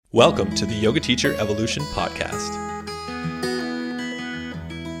Welcome to the Yoga Teacher Evolution Podcast.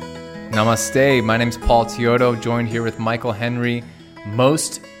 Namaste, my name is Paul Teodo, joined here with Michael Henry.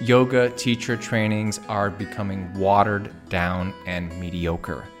 Most yoga teacher trainings are becoming watered down and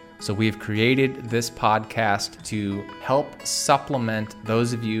mediocre. So we've created this podcast to help supplement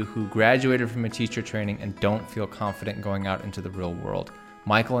those of you who graduated from a teacher training and don't feel confident going out into the real world.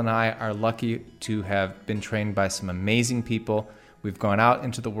 Michael and I are lucky to have been trained by some amazing people. We've gone out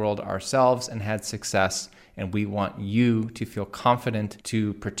into the world ourselves and had success, and we want you to feel confident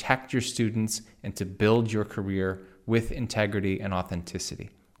to protect your students and to build your career with integrity and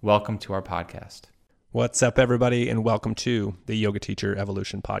authenticity. Welcome to our podcast. What's up, everybody, and welcome to the Yoga Teacher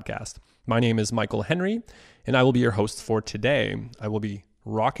Evolution Podcast. My name is Michael Henry, and I will be your host for today. I will be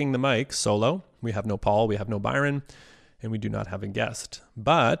rocking the mic solo. We have no Paul, we have no Byron, and we do not have a guest.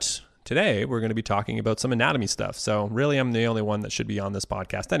 But today, we're going to be talking about some anatomy stuff. So really, I'm the only one that should be on this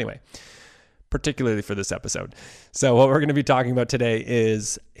podcast anyway, particularly for this episode. So what we're going to be talking about today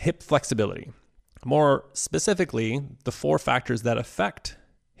is hip flexibility. More specifically, the 4 factors that affect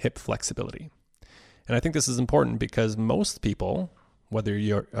hip flexibility. And I think this is important because most people, whether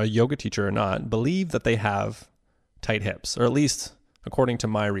you're a yoga teacher or not, believe that they have tight hips, or at least according to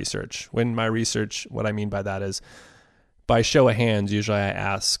my research. When my research, what I mean by that is, by show of hands, usually I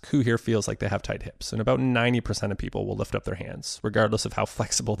ask who here feels like they have tight hips. And about 90% of people will lift up their hands, regardless of how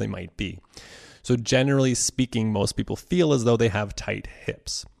flexible they might be. So generally speaking, most people feel as though they have tight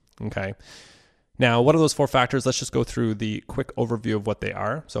hips. Okay. Now, what are those 4 factors? Let's just go through the quick overview of what they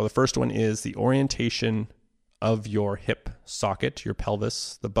are. So the first one is the orientation of your hip socket, your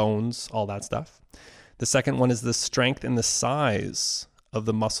pelvis, the bones, all that stuff. The second one is the strength and the size of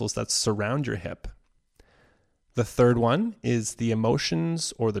the muscles that surround your hip. The third one is the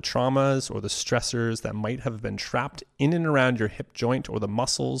emotions or the traumas or the stressors that might have been trapped in and around your hip joint or the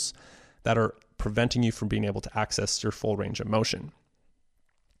muscles that are preventing you from being able to access your full range of motion.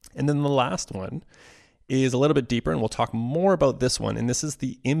 And then the last one is a little bit deeper, and we'll talk more about this one. And this is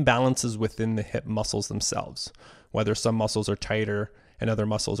the imbalances within the hip muscles themselves, whether some muscles are tighter and other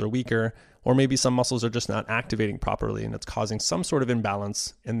muscles are weaker, or maybe some muscles are just not activating properly and it's causing some sort of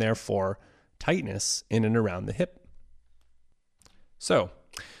imbalance and therefore tightness in and around the hip. So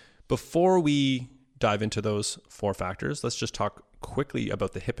before we dive into those 4 factors, let's just talk quickly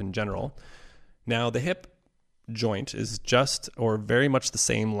about the hip in general. Now, the hip joint is just or very much the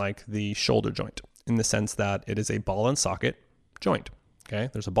same like the shoulder joint in the sense that it is a ball and socket joint.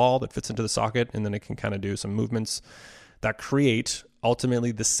 Okay, there's a ball that fits into the socket, and then it can kind of do some movements that create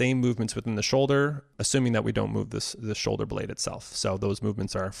ultimately the same movements within the shoulder, assuming that we don't move the shoulder blade itself. So those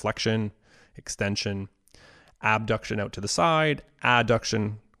movements are flexion, extension, abduction out to the side,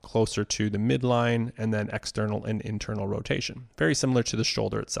 adduction closer to the midline, and then external and internal rotation. Very similar to the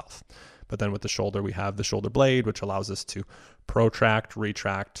shoulder itself. But then with the shoulder, we have the shoulder blade, which allows us to protract,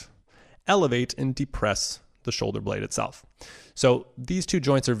 retract, elevate, and depress the shoulder blade itself. So these 2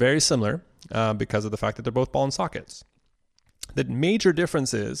 joints are very similar because of the fact that they're both ball and sockets. The major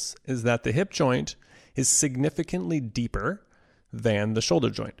difference is that the hip joint is significantly deeper than the shoulder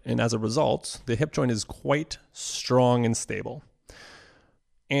joint. And as a result, the hip joint is quite strong and stable.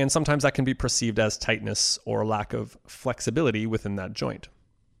 And sometimes that can be perceived as tightness or lack of flexibility within that joint.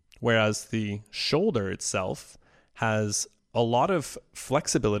 Whereas the shoulder itself has a lot of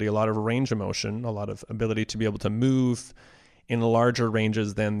flexibility, a lot of range of motion, a lot of ability to be able to move in larger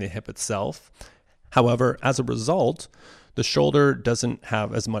ranges than the hip itself. However, as a result, the shoulder doesn't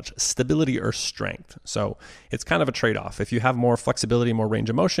have as much stability or strength. So it's kind of a trade-off. If you have more flexibility, more range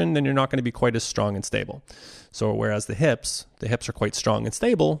of motion, then you're not going to be quite as strong and stable. So whereas the hips are quite strong and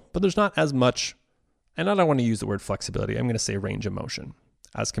stable, but there's not as much, and I don't want to use the word flexibility, I'm going to say range of motion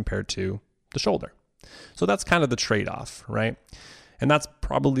as compared to the shoulder. So that's kind of the trade-off, right? And that's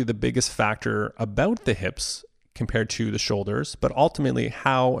probably the biggest factor about the hips compared to the shoulders, but ultimately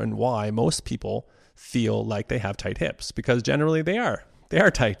how and why most people feel like they have tight hips, because generally they are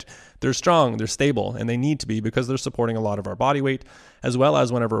tight, they're strong, they're stable, and they need to be because they're supporting a lot of our body weight, as well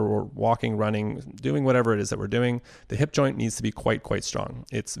as whenever we're walking, running, doing whatever it is that we're doing, the hip joint needs to be quite strong.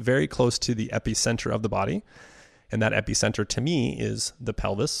 It's very close to the epicenter of the body, and that epicenter to me is the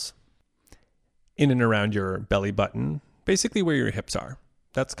pelvis, in and around your belly button, basically where your hips are.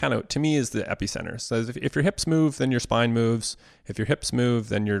 That's kind of, to me, is the epicenter. So if your hips move, then your spine moves. If your hips move,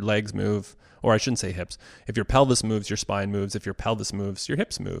 then your legs move. Or I shouldn't say hips. If your pelvis moves, your spine moves. If your pelvis moves, your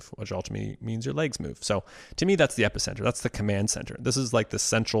hips move, which ultimately means your legs move. So to me, that's the epicenter. That's the command center. This is like the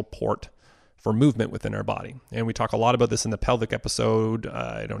central port for movement within our body. And we talk a lot about this in the pelvic episode.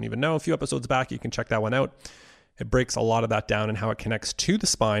 I don't even know, a few episodes back. You can check that one out. It breaks a lot of that down and how it connects to the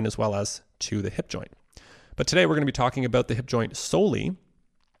spine as well as to the hip joint. But today we're going to be talking about the hip joint solely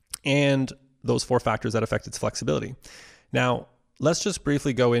and those 4 factors that affect its flexibility. Now, let's just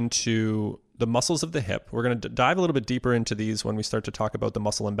briefly go into the muscles of the hip. We're going to dive a little bit deeper into these when we start to talk about the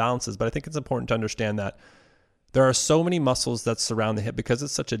muscle imbalances, but I think it's important to understand that there are so many muscles that surround the hip because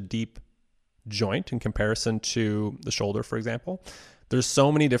it's such a deep joint in comparison to the shoulder, for example. There's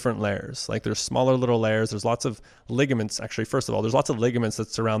so many different layers. Like there's smaller little layers. There's lots of ligaments. Actually, first of all, there's lots of ligaments that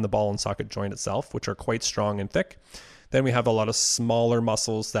surround the ball and socket joint itself, which are quite strong and thick. Then we have a lot of smaller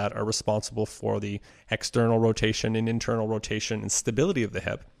muscles that are responsible for the external rotation and internal rotation and stability of the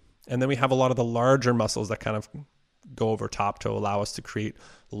hip. And then we have a lot of the larger muscles that kind of go over top to allow us to create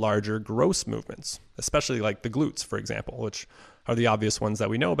larger gross movements, especially like the glutes, for example, which are the obvious ones that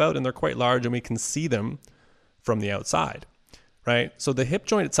we know about, and they're quite large and we can see them from the outside, right? So the hip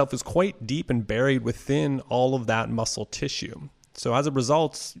joint itself is quite deep and buried within all of that muscle tissue. So as a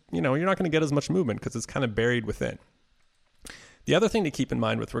result, you're not going to get as much movement because it's kind of buried within. The other thing to keep in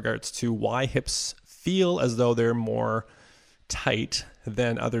mind with regards to why hips feel as though they're more tight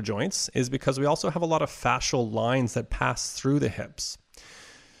than other joints is because we also have a lot of fascial lines that pass through the hips.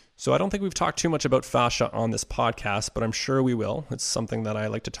 So I don't think we've talked too much about fascia on this podcast, but I'm sure we will. It's something that I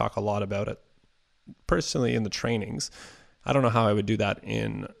like to talk a lot about personally in the trainings. I don't know how I would do that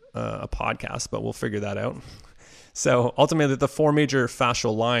in a podcast, but we'll figure that out. So ultimately, the 4 major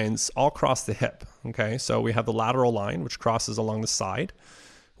fascial lines all cross the hip. Okay, so we have the lateral line, which crosses along the side.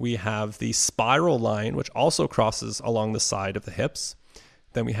 We have the spiral line, which also crosses along the side of the hips.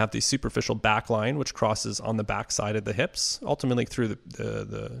 Then we have the superficial back line, which crosses on the back side of the hips, ultimately through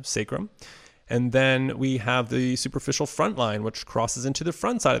the sacrum. And then we have the superficial front line, which crosses into the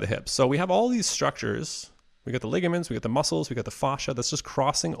front side of the hips. So we have all these structures. We got the ligaments, we got the muscles, we got the fascia that's just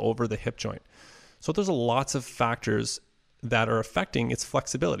crossing over the hip joint. So there's lots of factors that are affecting its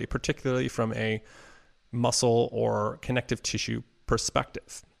flexibility, particularly from a muscle or connective tissue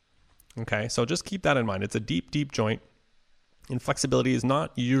perspective. Okay, so just keep that in mind. It's a deep, deep joint, and flexibility is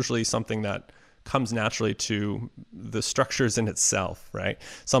not usually something that comes naturally to the structures in itself, right?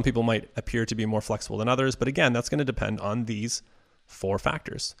 Some people might appear to be more flexible than others, but again, that's going to depend on these 4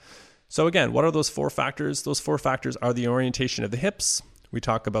 factors. So again, what are those 4 factors? Those 4 factors are the orientation of the hips. We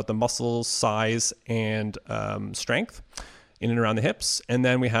talk about the muscles, size, and strength in and around the hips. And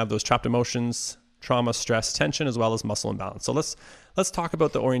then we have those trapped emotions, trauma, stress, tension, as well as muscle imbalance. So let's talk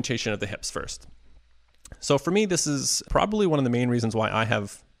about the orientation of the hips first. So for me, this is probably one of the main reasons why I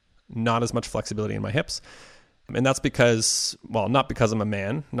have not as much flexibility in my hips. And that's because, well, not because I'm a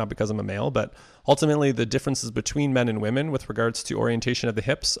man, not because I'm a male, but ultimately the differences between men and women with regards to orientation of the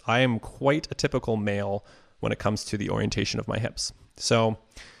hips, I am quite a typical male when it comes to the orientation of my hips. So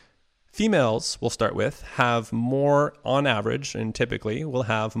females, we'll start with, have more on average and typically will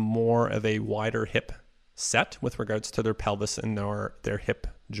have more of a wider hip set with regards to their pelvis and their hip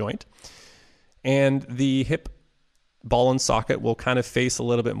joint. And the hip ball and socket will kind of face a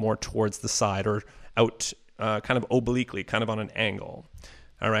little bit more towards the side or out kind of obliquely, kind of on an angle.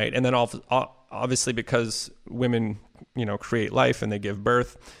 All right. And then obviously because women, create life and they give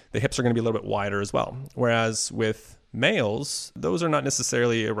birth, the hips are going to be a little bit wider as well. Whereas with males, those are not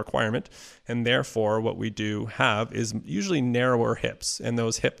necessarily a requirement. And therefore, what we do have is usually narrower hips. And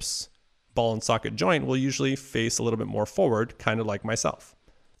those hips, ball and socket joint, will usually face a little bit more forward, kind of like myself.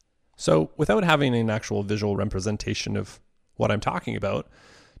 So without having an actual visual representation of what I'm talking about,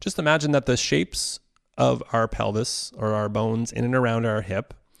 just imagine that the shapes of our pelvis or our bones in and around our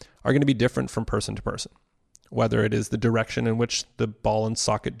hip are going to be different from person to person, whether it is the direction in which the ball and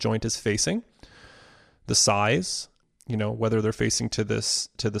socket joint is facing, the size, whether they're facing to the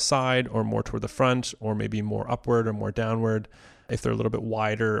side or more toward the front, or maybe more upward or more downward, if they're a little bit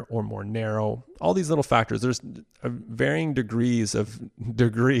wider or more narrow, all these little factors. There's varying degrees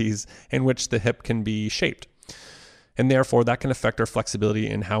in which the hip can be shaped. And therefore, that can affect our flexibility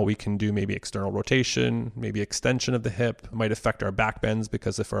in how we can do maybe external rotation, maybe extension of the hip. It might affect our back bends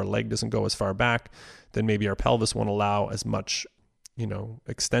because if our leg doesn't go as far back, then maybe our pelvis won't allow as much,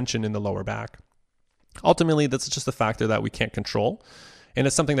 extension in the lower back. Ultimately, that's just a factor that we can't control, and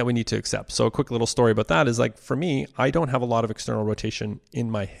it's something that we need to accept. So a quick little story about that is, like, for me, I don't have a lot of external rotation in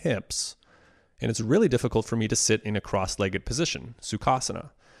my hips, and it's really difficult for me to sit in a cross-legged position,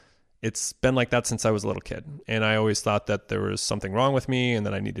 Sukhasana. It's been like that since I was a little kid, and I always thought that there was something wrong with me and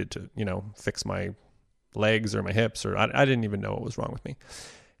that I needed to, fix my legs or my hips, or I didn't even know what was wrong with me.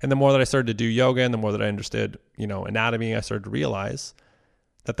 And the more that I started to do yoga and the more that I understood, anatomy, I started to realize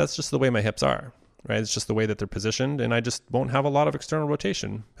that that's just the way my hips are, right? It's just the way that they're positioned, and I just won't have a lot of external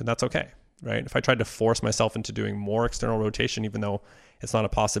rotation, and that's okay. right? If I tried to force myself into doing more external rotation, even though it's not a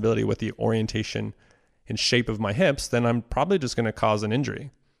possibility with the orientation and shape of my hips, then I'm probably just going to cause an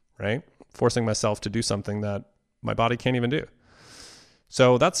injury, right? Forcing myself to do something that my body can't even do.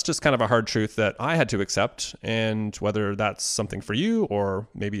 So that's just kind of a hard truth that I had to accept. And whether that's something for you or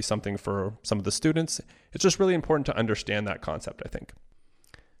maybe something for some of the students, it's just really important to understand that concept, I think.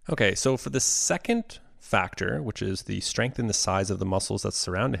 Okay, so for the second factor, which is the strength and the size of the muscles that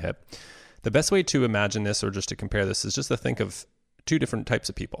surround a hip, the best way to imagine this or just to compare this is just to think of two different types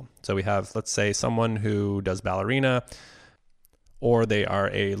of people. So we have, let's say, someone who does ballerina or they are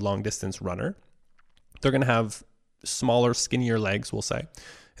a long distance runner. They're going to have smaller, skinnier legs, we'll say,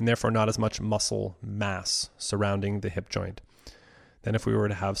 and therefore not as much muscle mass surrounding the hip joint. Then if we were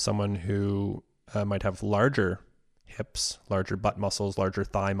to have someone who might have larger hips, larger butt muscles, larger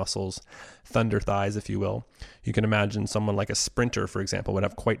thigh muscles, thunder thighs, if you will, you can imagine someone like a sprinter, for example, would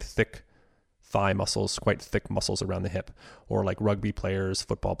have quite thick thigh muscles, quite thick muscles around the hip, or like rugby players,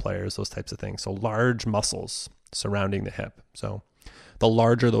 football players, those types of things. So large muscles surrounding the hip. So the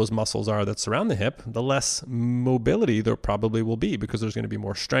larger those muscles are that surround the hip, the less mobility there probably will be because there's going to be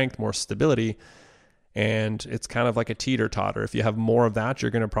more strength, more stability, and it's kind of like a teeter-totter. If you have more of that,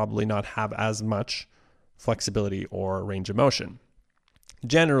 you're going to probably not have as much flexibility or range of motion,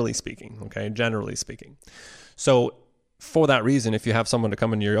 generally speaking, okay? Generally speaking. So for that reason, if you have someone to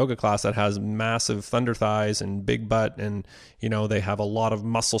come into your yoga class that has massive thunder thighs and big butt and, they have a lot of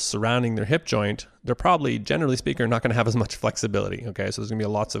muscle surrounding their hip joint, they're probably, generally speaking, not going to have as much flexibility, okay? So there's going to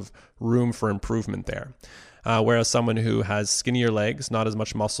be lots of room for improvement there. Whereas someone who has skinnier legs, not as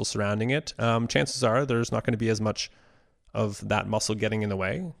much muscle surrounding it, chances are there's not going to be as much of that muscle getting in the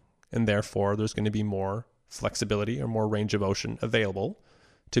way, and therefore there's going to be more flexibility or more range of motion available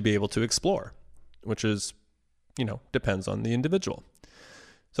to be able to explore, which is depends on the individual.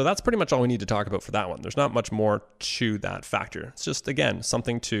 So that's pretty much all we need to talk about for that one. There's not much more to that factor. It's just, again,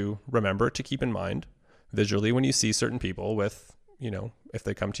 something to remember, to keep in mind visually when you see certain people with, if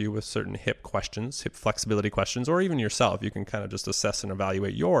they come to you with certain hip questions, hip flexibility questions, or even yourself, you can kind of just assess and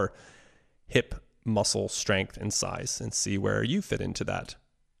evaluate your hip muscle strength and size and see where you fit into that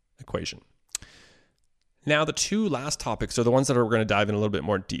equation. Now, the two last topics are the ones that we're going to dive in a little bit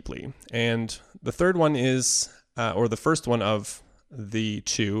more deeply. And the third one is, or the first one of the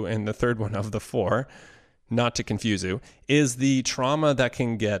two and the third one of the four, not to confuse you, is the trauma that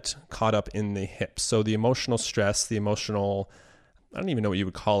can get caught up in the hips. So the emotional stress, the emotional, I don't even know what you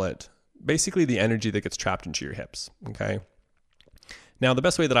would call it, basically the energy that gets trapped into your hips, okay? Now, the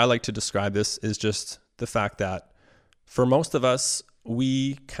best way that I like to describe this is just the fact that for most of us,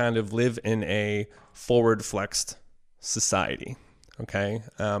 we kind of live in a forward flexed society, okay?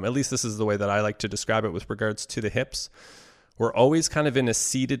 At least this is the way that I like to describe it with regards to the hips. We're always kind of in a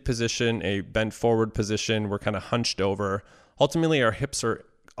seated position, a bent forward position. We're kind of hunched over. Ultimately, our hips are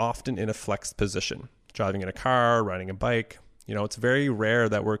often in a flexed position. Driving in a car, riding a bike, it's very rare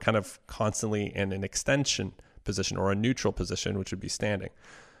that we're kind of constantly in an extension position or a neutral position, which would be standing.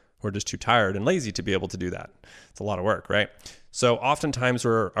 We're just too tired and lazy to be able to do that. It's a lot of work, right? So oftentimes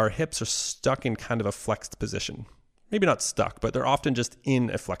our hips are stuck in kind of a flexed position. Maybe not stuck, but they're often just in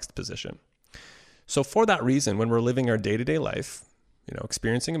a flexed position. So for that reason, when we're living our day-to-day life,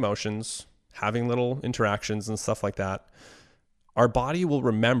 experiencing emotions, having little interactions and stuff like that, our body will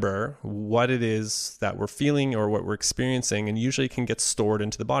remember what it is that we're feeling or what we're experiencing, and usually can get stored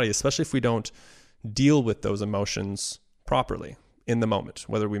into the body, especially if we don't deal with those emotions properly in the moment,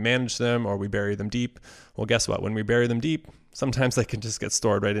 whether we manage them or we bury them deep. Well, guess what? When we bury them deep, sometimes they can just get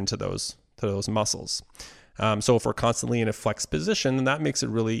stored right into those muscles. So if we're constantly in a flexed position, then that makes it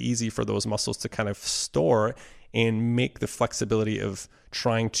really easy for those muscles to kind of store and make the flexibility of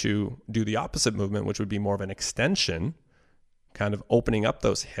trying to do the opposite movement, which would be more of an extension, kind of opening up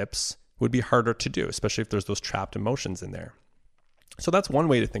those hips, would be harder to do, especially if there's those trapped emotions in there. So that's one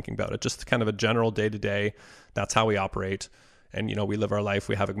way to thinking about it, just kind of a general day-to-day. That's how we operate. And, we live our life,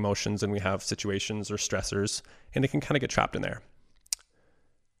 we have emotions and we have situations or stressors, and it can kind of get trapped in there.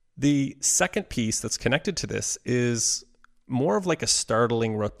 The second piece that's connected to this is more of like a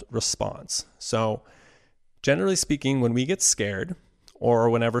startling response. So generally speaking, when we get scared or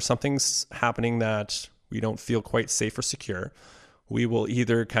whenever something's happening that we don't feel quite safe or secure, we will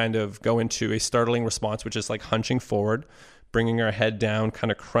either kind of go into a startling response, which is like hunching forward, bringing our head down,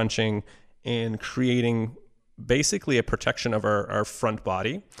 kind of crunching and creating basically a protection of our front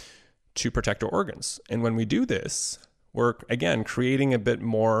body to protect our organs. And when we do this, we're, again, creating a bit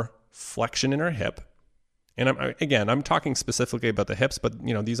more flexion in our hip. And I'm talking specifically about the hips, but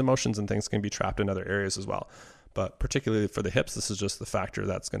these emotions and things can be trapped in other areas as well. But particularly for the hips, this is just the factor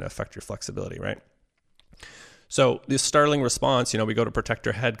that's going to affect your flexibility, right? So this startling response, we go to protect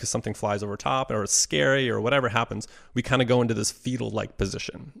our head because something flies over top or it's scary or whatever happens. We kind of go into this fetal-like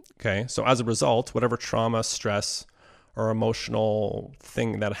position, okay? So as a result, whatever trauma, stress, or emotional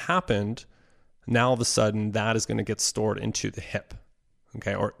thing that happened, now all of a sudden that is going to get stored into the hip,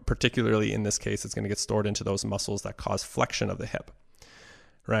 okay? Or particularly in this case, it's going to get stored into those muscles that cause flexion of the hip,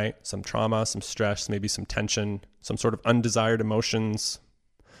 right? Some trauma, some stress, maybe some tension, some sort of undesired emotions.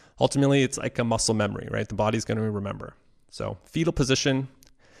 Ultimately, it's like a muscle memory, right? The body's going to remember. So fetal position,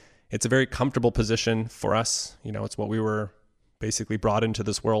 it's a very comfortable position for us. It's what we were basically brought into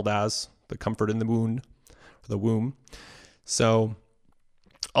this world as, the comfort in the wound, or the womb. So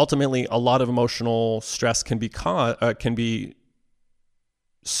ultimately, a lot of emotional stress can be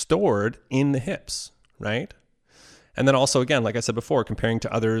stored in the hips, right? And then also, again, like I said before, comparing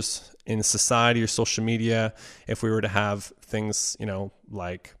to others in society or social media, if we were to have things,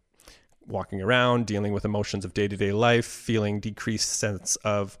 like walking around, dealing with emotions of day-to-day life, feeling decreased sense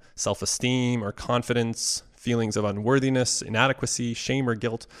of self-esteem or confidence, feelings of unworthiness, inadequacy, shame, or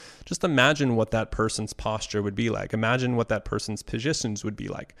guilt, just imagine what that person's posture would be like. Imagine what that person's positions would be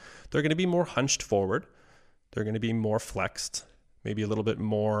like. They're going to be more hunched forward. They're going to be more flexed, maybe a little bit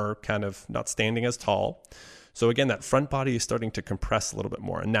more kind of not standing as tall. So again, that front body is starting to compress a little bit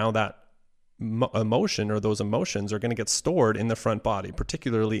more. And now that emotion or those emotions are going to get stored in the front body,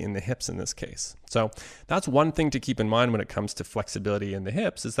 particularly in the hips in this case. So that's one thing to keep in mind when it comes to flexibility in the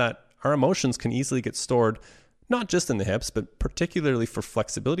hips, is that our emotions can easily get stored, not just in the hips, but particularly for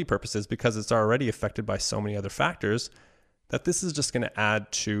flexibility purposes, because it's already affected by so many other factors, that this is just going to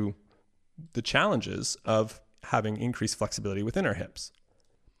add to the challenges of having increased flexibility within our hips.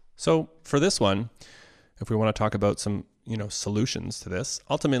 So for this one, if we want to talk about some, solutions to this,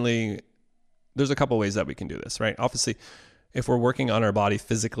 ultimately, there's a couple ways that we can do this, right? Obviously, if we're working on our body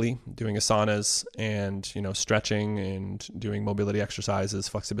physically, doing asanas and, stretching and doing mobility exercises,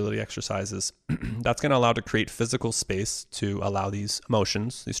 flexibility exercises, that's going to allow to create physical space to allow these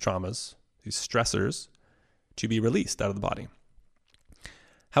emotions, these traumas, these stressors to be released out of the body.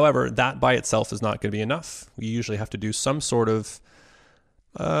 However, that by itself is not going to be enough. We usually have to do some sort of,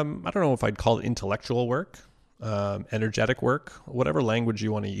 I don't know if I'd call it intellectual work, energetic work, whatever language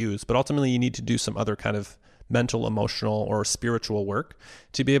you want to use, but ultimately you need to do some other kind of mental, emotional, or spiritual work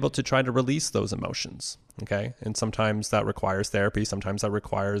to be able to try to release those emotions, okay? And sometimes that requires therapy, sometimes that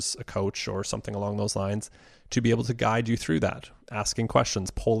requires a coach or something along those lines to be able to guide you through that, asking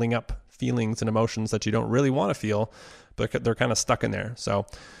questions, pulling up feelings and emotions that you don't really want to feel, but they're kind of stuck in there. So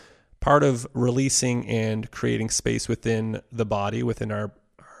part of releasing and creating space within the body, within our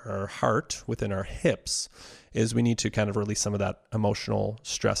heart, within our hips, is we need to kind of release some of that emotional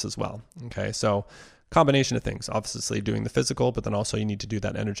stress as well. Okay, so combination of things, obviously doing the physical, but then also you need to do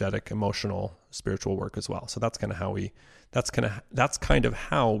that energetic, emotional, spiritual work as well. So that's kind of how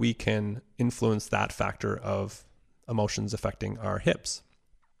we can influence that factor of emotions affecting our hips.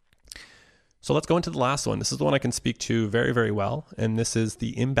 So let's go into the last one. This is the one I can speak to very, very well, and this is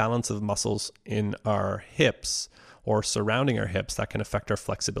the imbalance of muscles in our hips or surrounding our hips that can affect our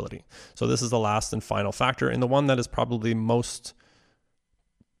flexibility. So this is the last and final factor, and the one that is probably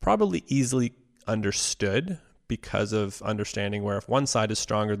easily understood because of understanding where if one side is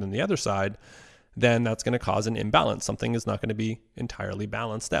stronger than the other side, then that's going to cause an imbalance. Something is not going to be entirely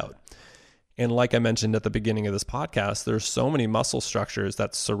balanced out. And like I mentioned at the beginning of this podcast, there's so many muscle structures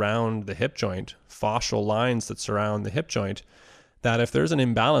that surround the hip joint, fascial lines that surround the hip joint, that if there's an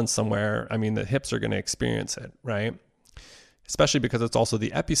imbalance somewhere, the hips are going to experience it, right? Especially because it's also the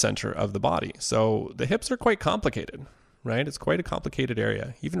epicenter of the body. So the hips are quite complicated, right? It's quite a complicated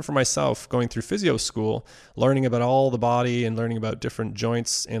area. Even for myself, going through physio school, learning about all the body and learning about different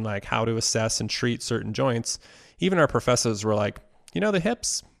joints and like how to assess and treat certain joints, even our professors were like, the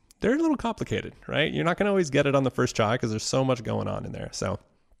hips, they're a little complicated, right? You're not going to always get it on the first try because there's so much going on in there. So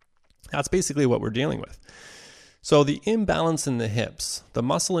that's basically what we're dealing with. So the imbalance in the hips, the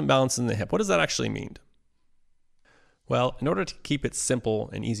muscle imbalance in the hip, what does that actually mean? Well, in order to keep it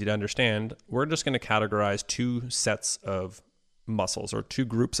simple and easy to understand, we're just going to categorize two sets of muscles or two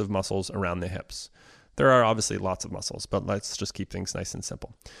groups of muscles around the hips. There are obviously lots of muscles, but let's just keep things nice and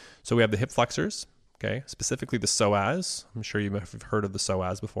simple. So we have the hip flexors, okay, specifically the psoas. I'm sure you have heard of the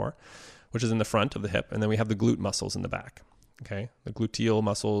psoas before, which is in the front of the hip. And then we have the glute muscles in the back, okay, the gluteal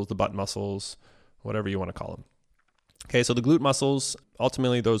muscles, the butt muscles, whatever you want to call them. Okay, so the glute muscles,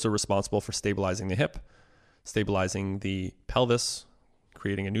 ultimately those are responsible for stabilizing the hip, stabilizing the pelvis,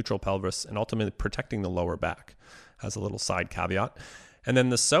 creating a neutral pelvis, and ultimately protecting the lower back as a little side caveat. And then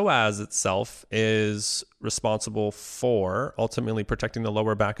the psoas itself is responsible for ultimately protecting the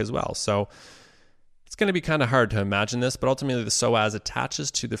lower back as well. So it's going to be kind of hard to imagine this, but ultimately the psoas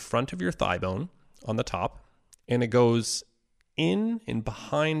attaches to the front of your thigh bone on the top, and it goes in and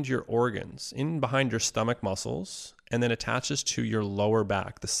behind your organs, in behind your stomach muscles, and then attaches to your lower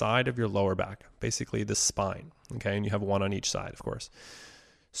back, the side of your lower back, basically the spine. Okay, and you have one on each side, of course.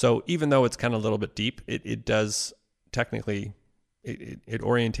 So even though it's kind of a little bit deep, it does technically, it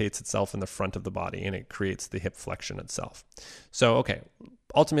orientates itself in the front of the body, and it creates the hip flexion itself. So, okay,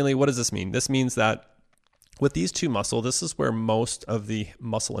 ultimately, what does this mean? This means that with these two muscles, this is where most of the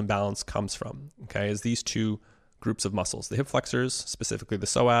muscle imbalance comes from, okay, is these two groups of muscles, the hip flexors, specifically the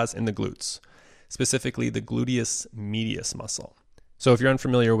psoas, and the glutes, specifically the gluteus medius muscle. So if you're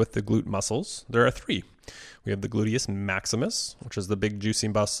unfamiliar with the glute muscles, there are three. We have the gluteus maximus, which is the big juicy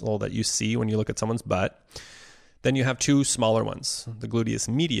muscle that you see when you look at someone's butt. Then you have two smaller ones, the gluteus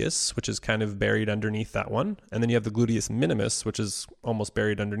medius, which is kind of buried underneath that one. And then you have the gluteus minimus, which is almost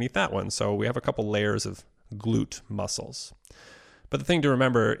buried underneath that one. So we have a couple layers of glute muscles. But the thing to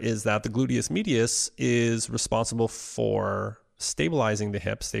remember is that the gluteus medius is responsible for stabilizing the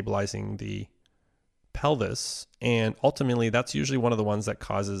hip, stabilizing the pelvis, and ultimately that's usually one of the ones that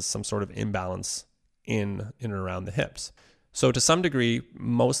causes some sort of imbalance in and around the hips. So to some degree,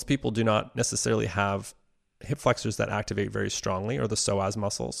 most people do not necessarily have hip flexors that activate very strongly, or the psoas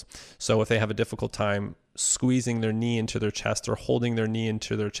muscles. So if they have a difficult time squeezing their knee into their chest or holding their knee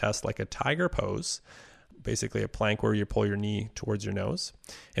into their chest like a tiger pose, basically a plank where you pull your knee towards your nose,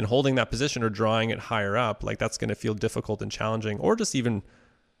 and holding that position or drawing it higher up, like that's going to feel difficult and challenging, or just even,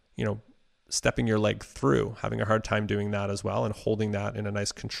 stepping your leg through, having a hard time doing that as well and holding that in a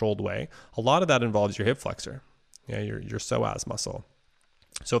nice controlled way. A lot of that involves your hip flexor, your psoas muscle.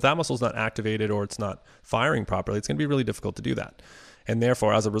 So if that muscle is not activated or it's not firing properly, it's going to be really difficult to do that. And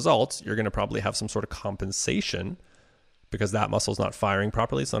therefore, as a result, you're going to probably have some sort of compensation because that muscle is not firing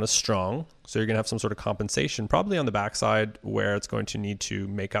properly. It's not as strong. So you're going to have some sort of compensation probably on the backside where it's going to need to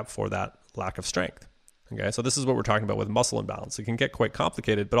make up for that lack of strength. Okay, so this is what we're talking about with muscle imbalance. It can get quite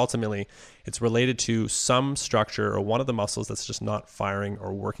complicated, but ultimately it's related to some structure or one of the muscles that's just not firing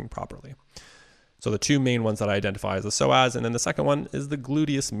or working properly. So the two main ones that I identify is the psoas, and then the second one is the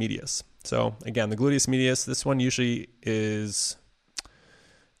gluteus medius. So again, the gluteus medius, this one usually is,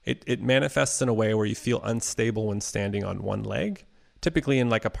 it manifests in a way where you feel unstable when standing on one leg, typically in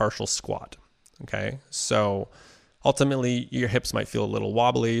like a partial squat. Okay, so ultimately your hips might feel a little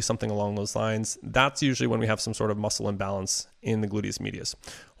wobbly, something along those lines. That's usually when we have some sort of muscle imbalance in the gluteus medius.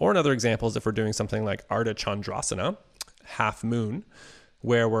 Or another example is if we're doing something like Ardha Chandrasana, half moon,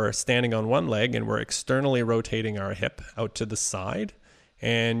 where we're standing on one leg and we're externally rotating our hip out to the side,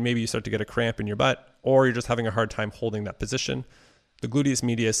 and maybe you start to get a cramp in your butt, or you're just having a hard time holding that position. The gluteus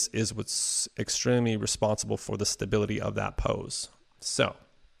medius is what's extremely responsible for the stability of that pose. So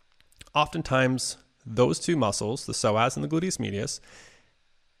oftentimes those two muscles, the psoas and the gluteus medius,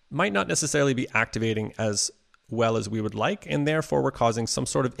 might not necessarily be activating as well as we would like, and therefore we're causing some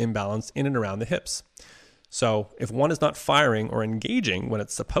sort of imbalance in and around the hips. So if one is not firing or engaging when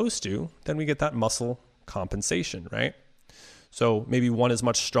it's supposed to, then we get that muscle compensation, right? So maybe one is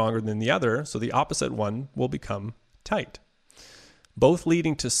much stronger than the other, so the opposite one will become tight, both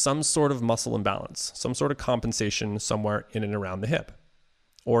leading to some sort of muscle imbalance, some sort of compensation somewhere in and around the hip,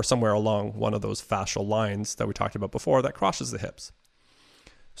 or somewhere along one of those fascial lines that we talked about before that crosses the hips.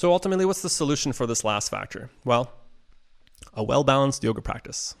 So ultimately, what's the solution for this last factor? Well, a well-balanced yoga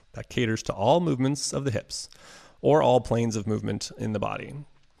practice that caters to all movements of the hips or all planes of movement in the body.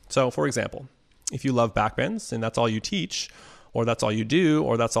 So for example, if you love back bends and that's all you teach, or that's all you do,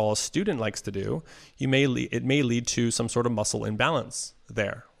 or that's all a student likes to do, it may lead to some sort of muscle imbalance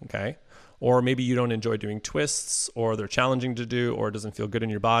there, okay? Or maybe you don't enjoy doing twists, or they're challenging to do, or it doesn't feel good in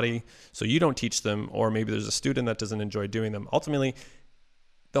your body, so you don't teach them, or maybe there's a student that doesn't enjoy doing them. Ultimately,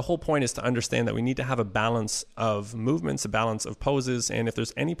 the whole point is to understand that we need to have a balance of movements, a balance of poses, and if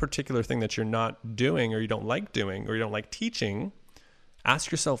there's any particular thing that you're not doing, or you don't like doing, or you don't like teaching,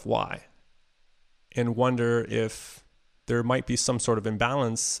 ask yourself why, and wonder if there might be some sort of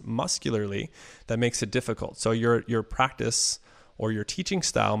imbalance muscularly that makes it difficult. So your practice or your teaching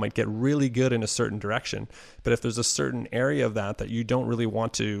style might get really good in a certain direction, but if there's a certain area of that you don't really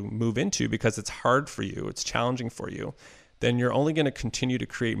want to move into because it's hard for you, it's challenging for you, then you're only going to continue to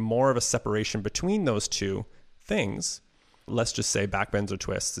create more of a separation between those two things. Let's just say back bends or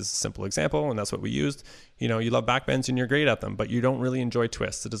twists is a simple example, and that's what we used. You love back bends and you're great at them, but you don't really enjoy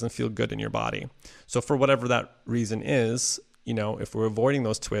twists. It doesn't feel good in your body. So for whatever that reason is, if we're avoiding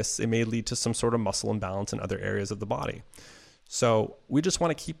those twists, it may lead to some sort of muscle imbalance in other areas of the body. So we just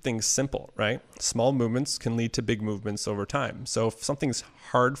want to keep things simple, right? Small movements can lead to big movements over time. So if something's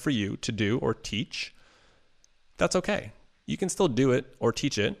hard for you to do or teach, that's okay. You can still do it or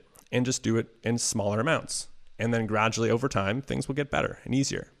teach it and just do it in smaller amounts. And then gradually over time, things will get better and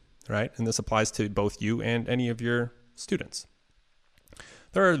easier, right? And this applies to both you and any of your students.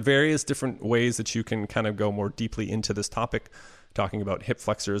 There are various different ways that you can kind of go more deeply into this topic, talking about hip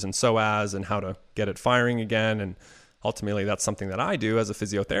flexors and psoas and how to get it firing again. And ultimately, that's something that I do as a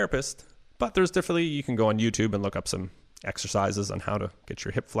physiotherapist. But there's definitely, you can go on YouTube and look up some exercises on how to get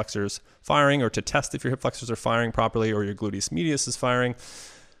your hip flexors firing, or to test if your hip flexors are firing properly or your gluteus medius is firing.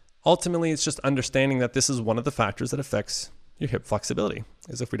 Ultimately, it's just understanding that this is one of the factors that affects your hip flexibility.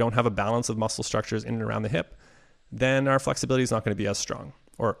 Is if we don't have a balance of muscle structures in and around the hip, then our flexibility is not going to be as strong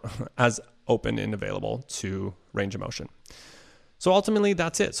or as open and available to range of motion. So ultimately,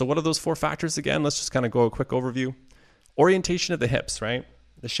 that's it. So what are those 4 factors again? Let's just kind of go a quick overview. Orientation of the hips, right?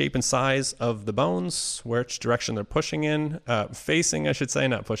 The shape and size of the bones, which direction they're pushing in, facing, I should say,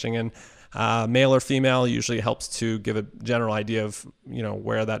 not pushing in. Male or female usually helps to give a general idea of,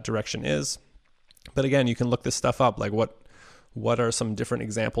 where that direction is. But again, you can look this stuff up, like what are some different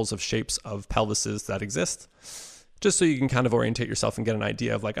examples of shapes of pelvises that exist, just so you can kind of orientate yourself and get an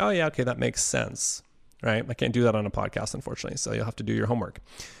idea of like, oh yeah, okay, that makes sense, right? I can't do that on a podcast, unfortunately, so you'll have to do your homework.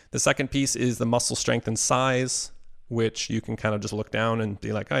 The second piece is the muscle strength and size, which you can kind of just look down and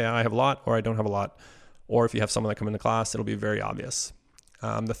be like, oh yeah, I have a lot, or I don't have a lot. Or if you have someone that come into class, it'll be very obvious.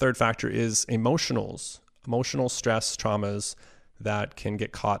 The third factor is emotional stress, traumas that can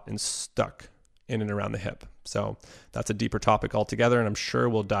get caught and stuck in and around the hip. So that's a deeper topic altogether, and I'm sure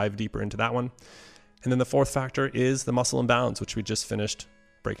we'll dive deeper into that one. And then the fourth factor is the muscle imbalance, which we just finished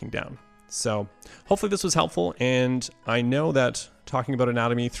breaking down. So hopefully this was helpful. And I know that talking about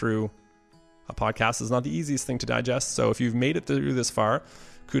anatomy through a podcast is not the easiest thing to digest. So if you've made it through this far,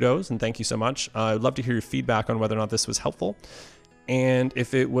 kudos and thank you so much. I'd love to hear your feedback on whether or not this was helpful, and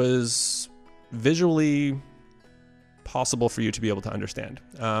if it was visually possible for you to be able to understand.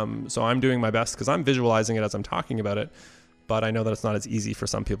 So I'm doing my best because I'm visualizing it as I'm talking about it, but I know that it's not as easy for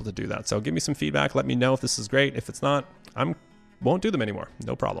some people to do that. So give me some feedback. Let me know if this is great. If it's not, I won't do them anymore.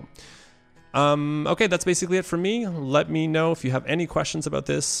 No problem. Okay, that's basically it for me. Let me know if you have any questions about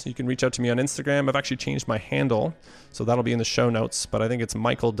this. You can reach out to me on Instagram. I've actually changed my handle, so that'll be in the show notes, but I think it's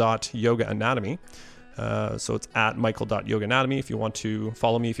michael.yogaanatomy. So it's at michael.yogaanatomy if you want to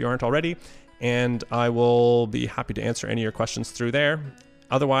follow me if you aren't already, and I will be happy to answer any of your questions through there.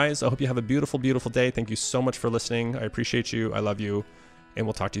 Otherwise, I hope you have a beautiful, beautiful day. Thank you so much for listening. I appreciate you. I love you, and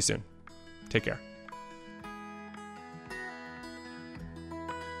we'll talk to you soon. Take care.